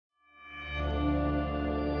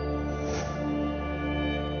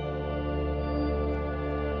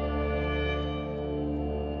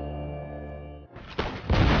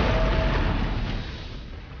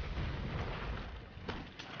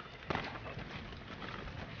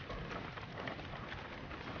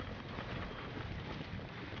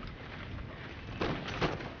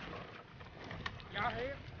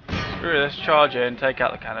Let's charge in, take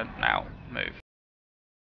out the cannon. Now, move.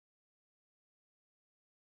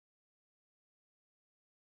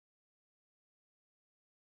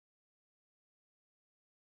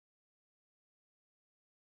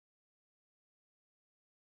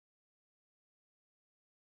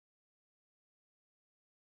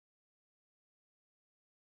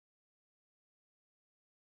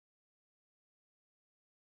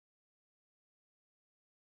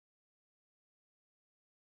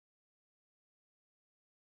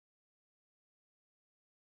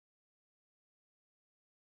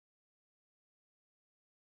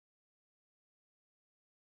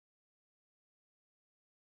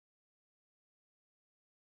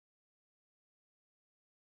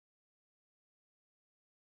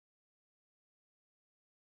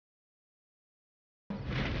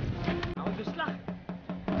 Open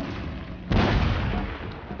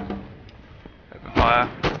fire.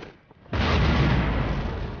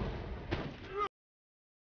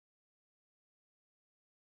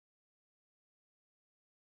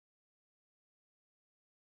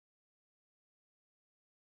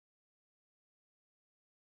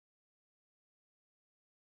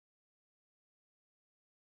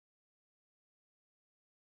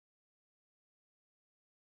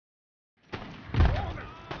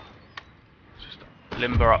 Just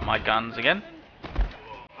limber up my guns again.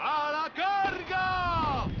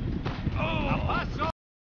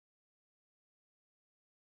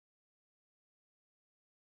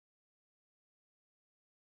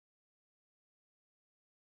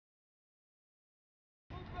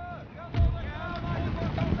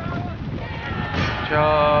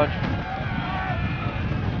 Charge.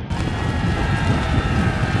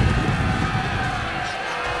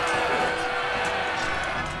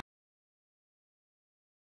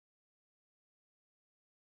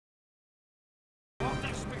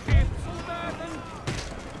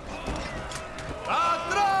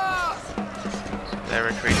 They're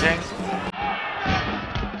retreating.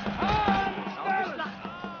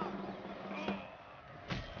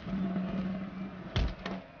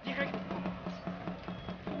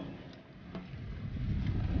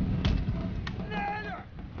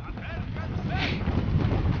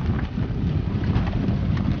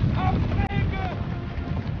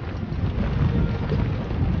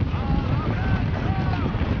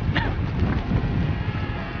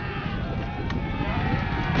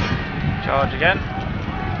 Charge again.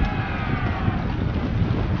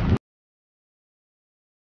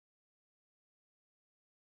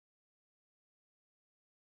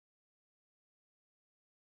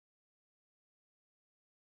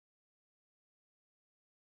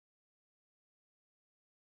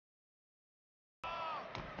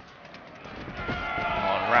 Come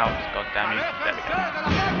on, rounds, goddammit. There we go.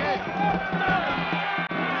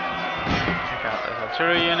 Take out this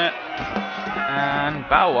artillery unit. And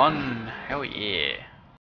bow one. Hell yeah.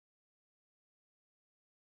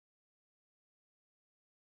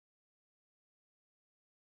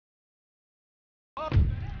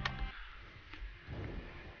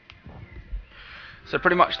 So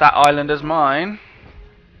pretty much that island is mine.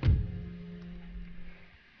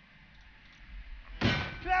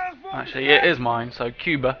 Actually, it is mine, so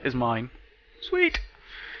Cuba is mine. Sweet!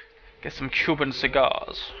 Get some Cuban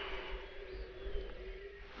cigars.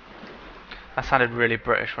 That sounded really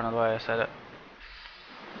British when the way I said it.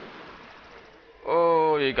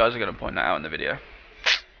 Oh, you guys are going to point that out in the video.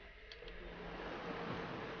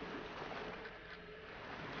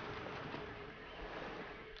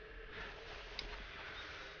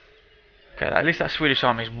 Okay, at least that Swedish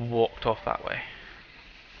army's walked off that way.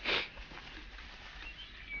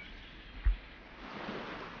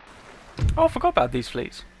 Oh, I forgot about these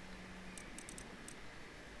fleets.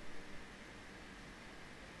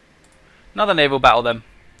 Another naval battle then.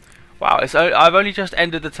 Wow, I've only just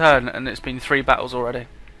ended the turn and it's been 3 battles already.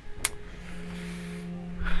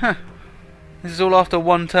 Huh. This is all after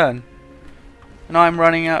 1 turn. And I'm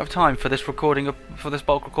running out of time for this recording, for this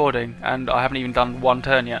bulk recording, and I haven't even done 1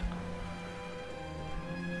 turn yet.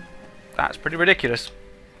 That's pretty ridiculous.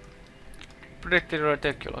 Pretty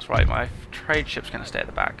ridiculous. Right, my trade ship's going to stay at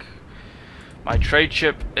the back. My trade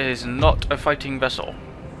ship is not a fighting vessel.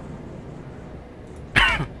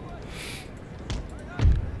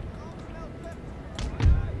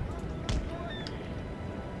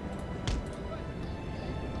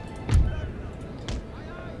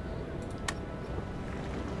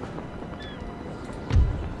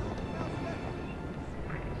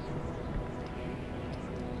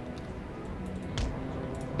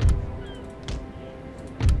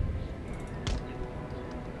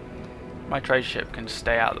 My trade ship can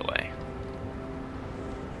stay out of the way,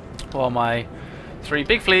 while my 3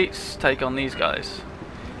 big fleets take on these guys.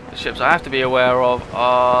 The ships I have to be aware of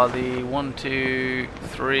are the 1, 2,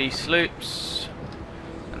 3 sloops,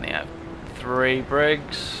 and they have 3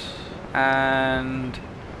 brigs and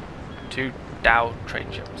 2 Dow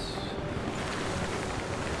trade ships.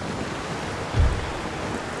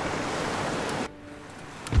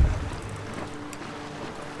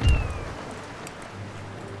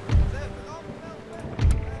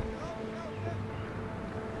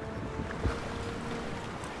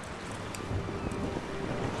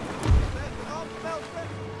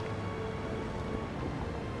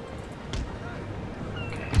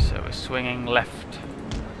 So we're swinging left.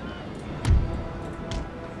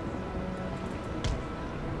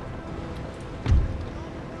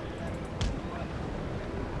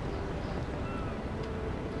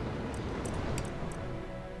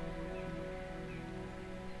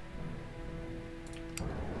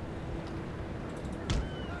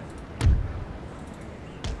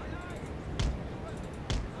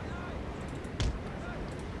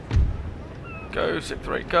 Go,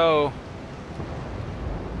 6-3, go!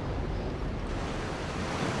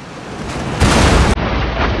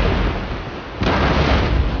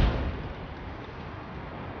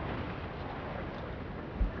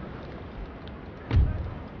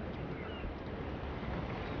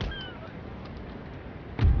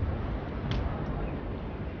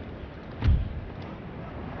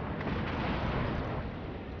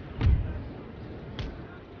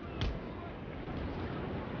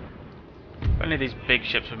 Only these big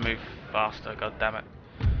ships would move faster, god damn it.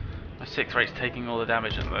 My 6-rate's taking all the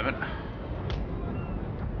damage at the moment.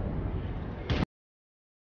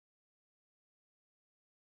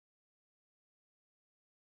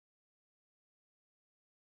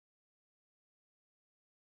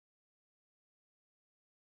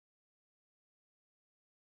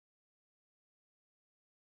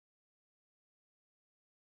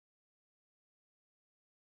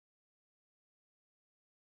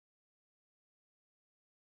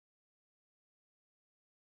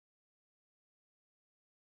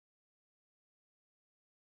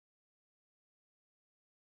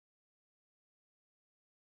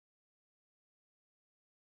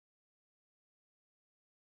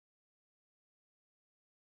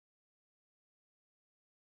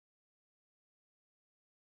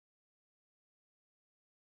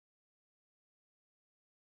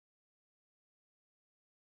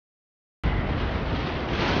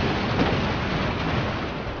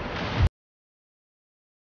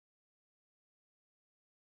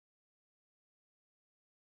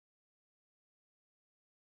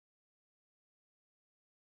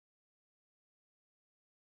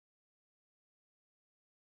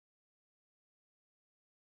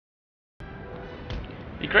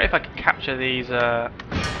 It'd be great if I could capture these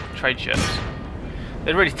trade ships.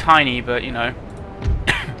 They're really tiny, but you know,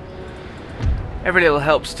 every little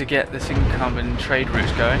helps to get this income and trade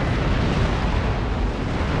routes going.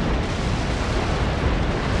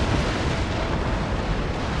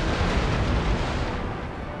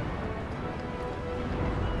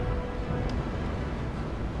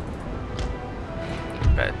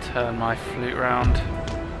 Better turn my fleet round.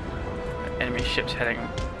 Enemy ships heading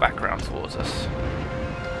back around towards us.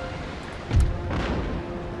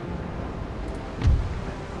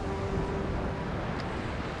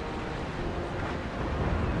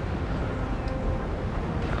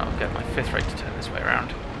 And I'll get my 5th rate to turn this way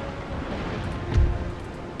around.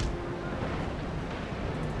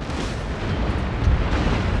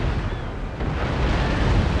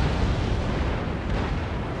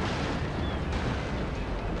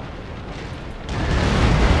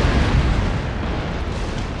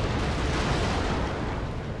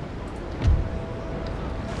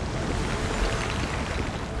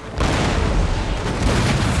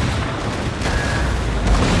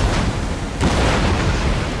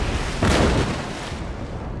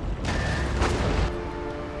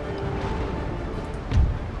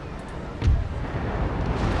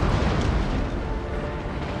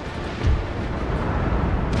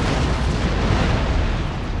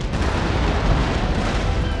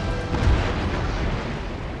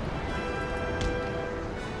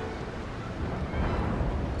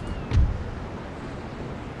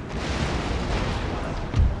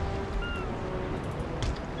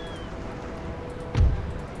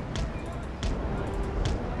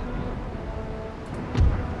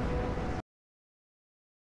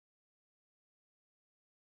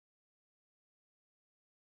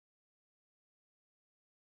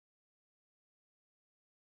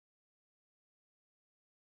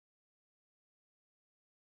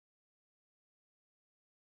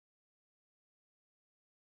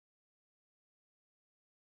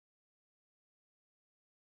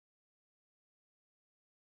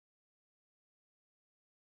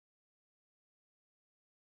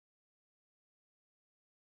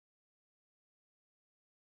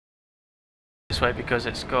 this way because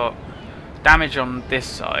it's got damage on this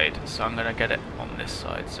side, so I'm going to get it on this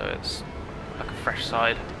side, so it's like a fresh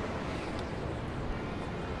side.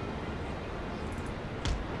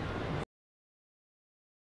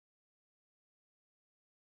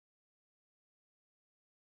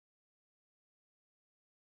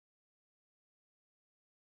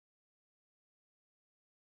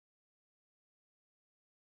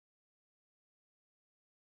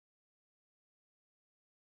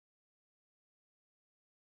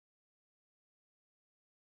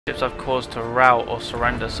 Ships I've caused to rout or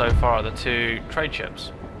surrender so far are the 2 trade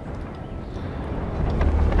ships.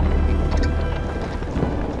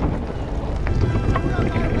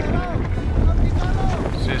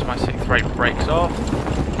 As soon as my 6th rate breaks off,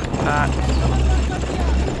 that.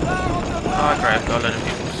 Oh great, I've got a load of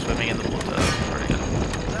people swimming in the water. That's pretty good.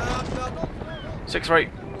 6th rate,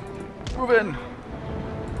 move in!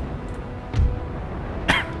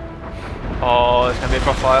 Oh, it's going to be a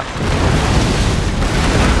crossfire.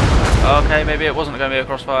 Okay, maybe it wasn't going to be a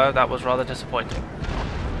crossfire. That was rather disappointing.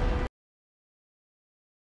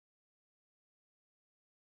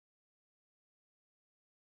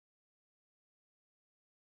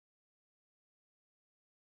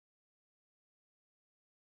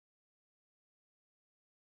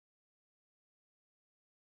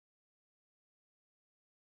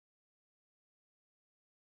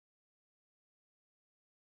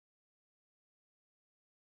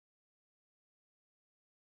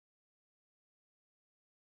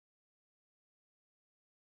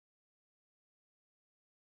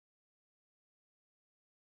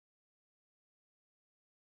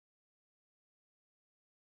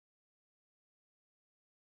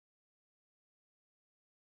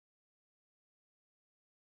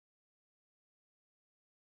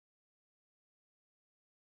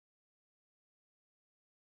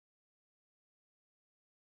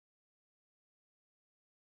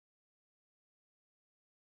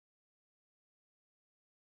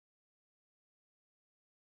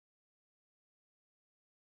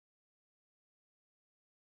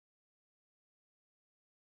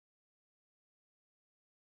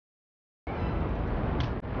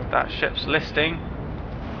 That ship's listing.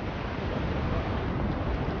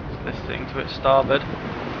 It's listing to its starboard.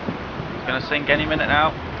 It's going to sink any minute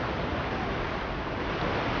now.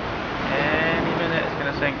 Any minute it's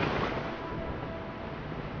going to sink.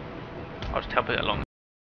 I'll just help it along.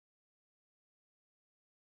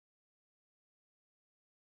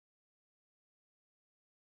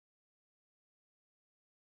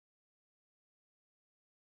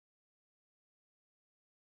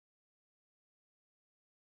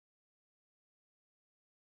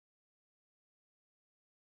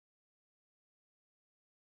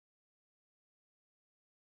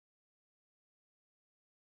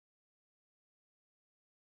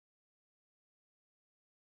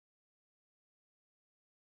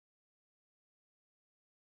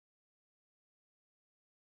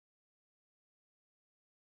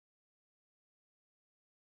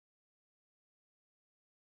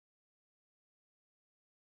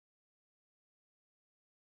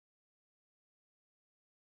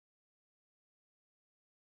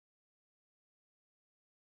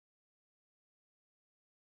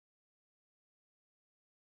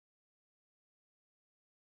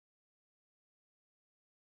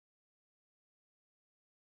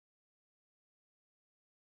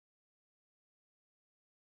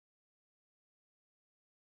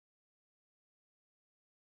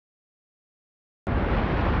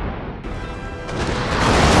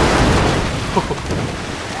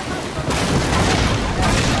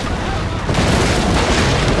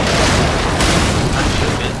 That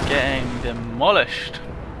ship is getting demolished.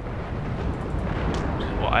 Which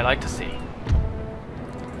is what I like to see.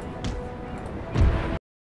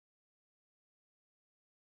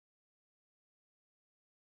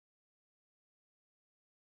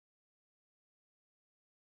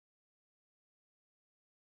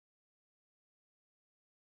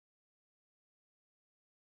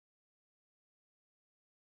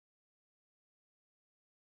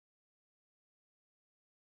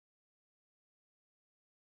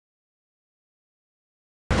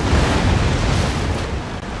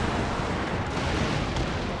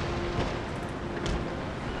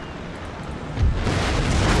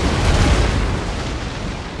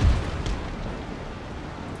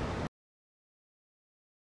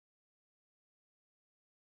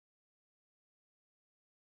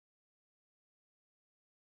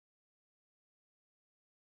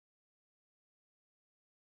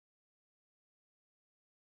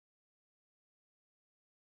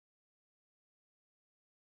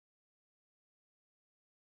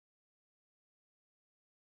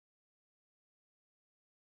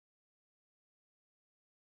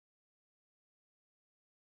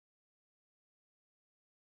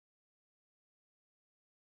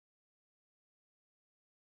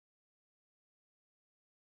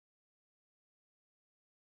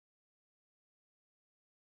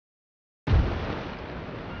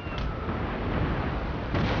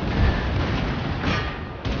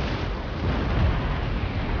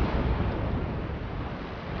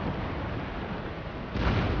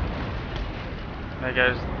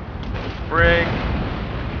 There goes brig.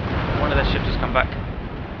 One of their ships has come back.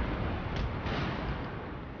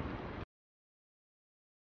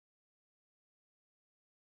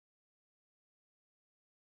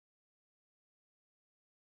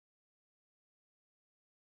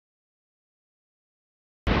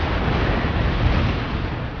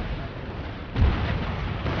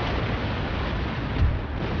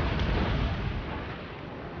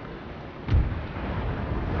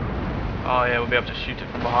 Oh yeah, we'll be able to shoot it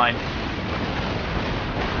from behind.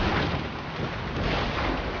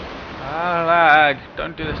 Ah, lag!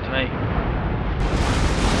 Don't do this to me.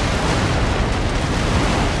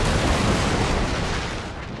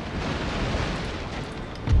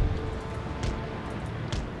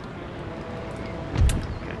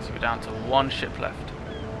 Okay, so we're down to one ship left.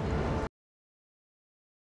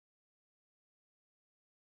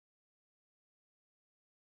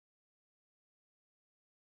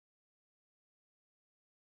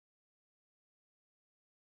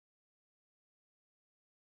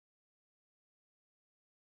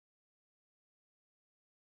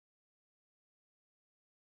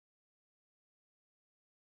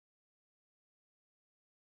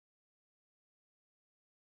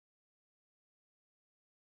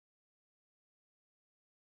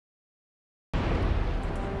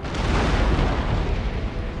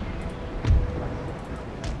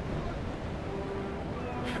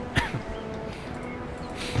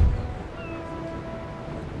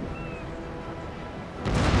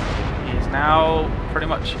 Now pretty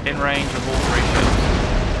much in range of all three ships.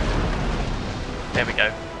 There we go.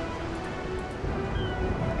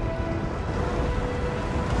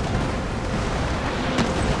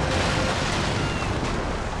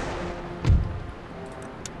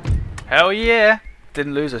 Hell yeah!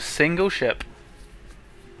 Didn't lose a single ship.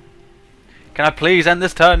 Can I please end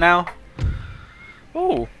this turn now?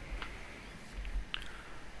 Ooh.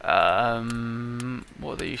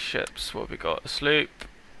 What are these ships? What have we got? A sloop.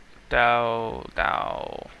 Dow,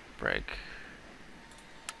 brig.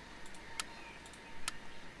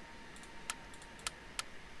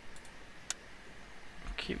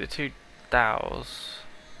 Keep the two dows.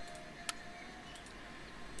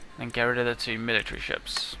 And get rid of the two military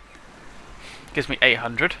ships. Gives me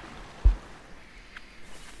 800.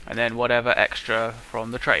 And then whatever extra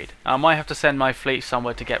from the trade. I might have to send my fleet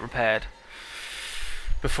somewhere to get repaired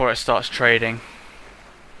before it starts trading.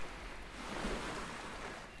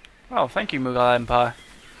 Oh, thank you, Mughal Empire.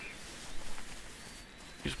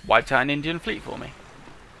 You just wiped out an Indian fleet for me.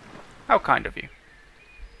 How kind of you.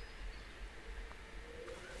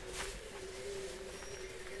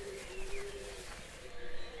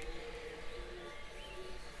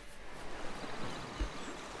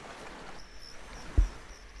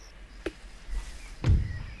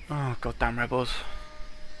 Oh, goddamn rebels.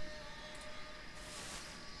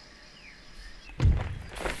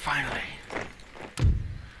 Finally.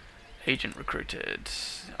 Agent recruited.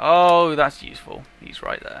 Oh, that's useful. He's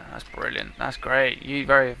right there. That's brilliant. That's great. You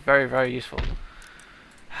very, very, very useful.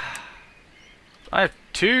 I have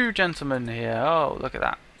two gentlemen here. Oh, look at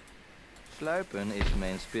that. Sluipen is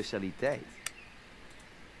mijn specialiteit.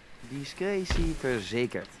 Discretie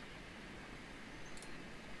verzekerd.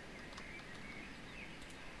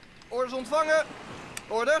 Orders ontvangen.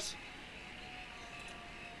 Orders.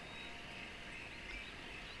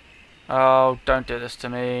 Oh, don't do this to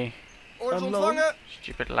me. Orders ontvangen.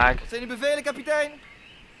 Stupid lag. Wat zijn uw bevelen, kapitein?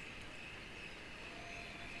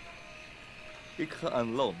 Ik ga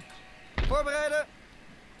aan land. Voorbereiden.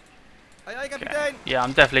 Aye, aye, kapitein. Okay. Yeah,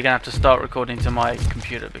 I'm definitely gonna have to start recording to my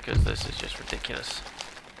computer because this is just ridiculous.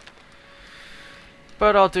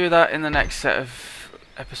 But I'll do that in the next set of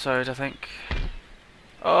episodes, I think.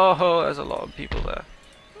 Oh, there's a lot of people there.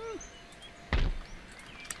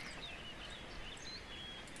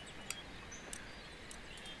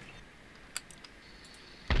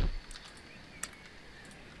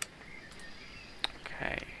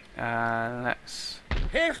 Okay, let's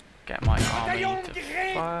get my army to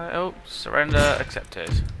fire. Oh, surrender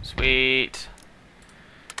accepted. Sweet.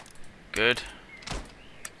 Good.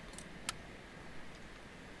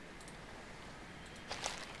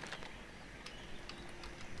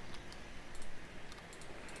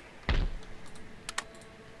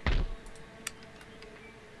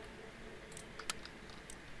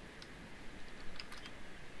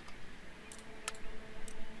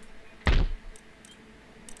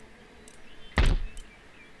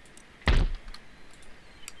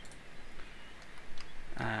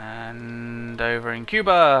 And over in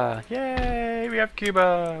Cuba, yay! We have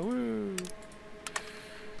Cuba. Woo!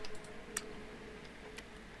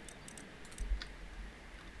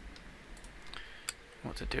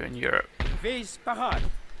 what to do in Europe. Wees paraat.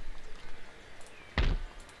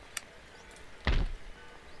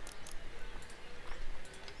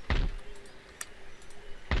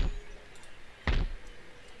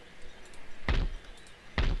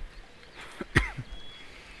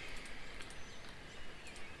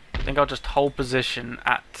 I think I'll just hold position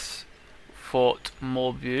at Fort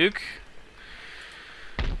Morburg.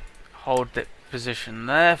 Hold the position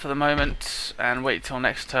there for the moment and wait till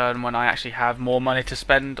next turn when I actually have more money to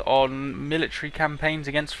spend on military campaigns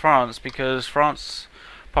against France, because France,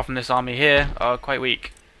 apart from this army here, are quite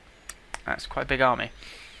weak. That's quite a big army.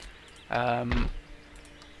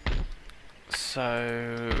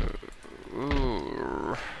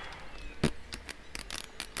 Ooh.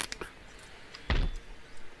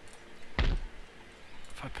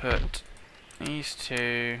 If I put these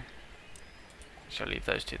two, shall leave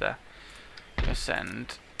those two there. I'm going to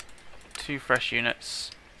send 2 fresh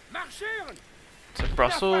units Marcheren. to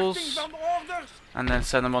Brussels Van orders. and then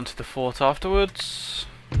send them onto the fort afterwards.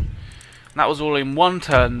 And that was all in one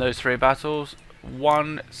turn, those 3 battles.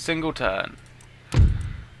 One single turn. And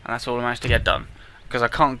that's all I managed to get done. Because I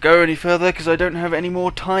can't go any further because I don't have any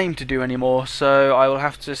more time to do any more. So I will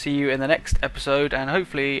have to see you in the next episode, and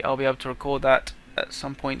hopefully I'll be able to record that at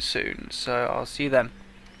some point soon. So I'll see you then.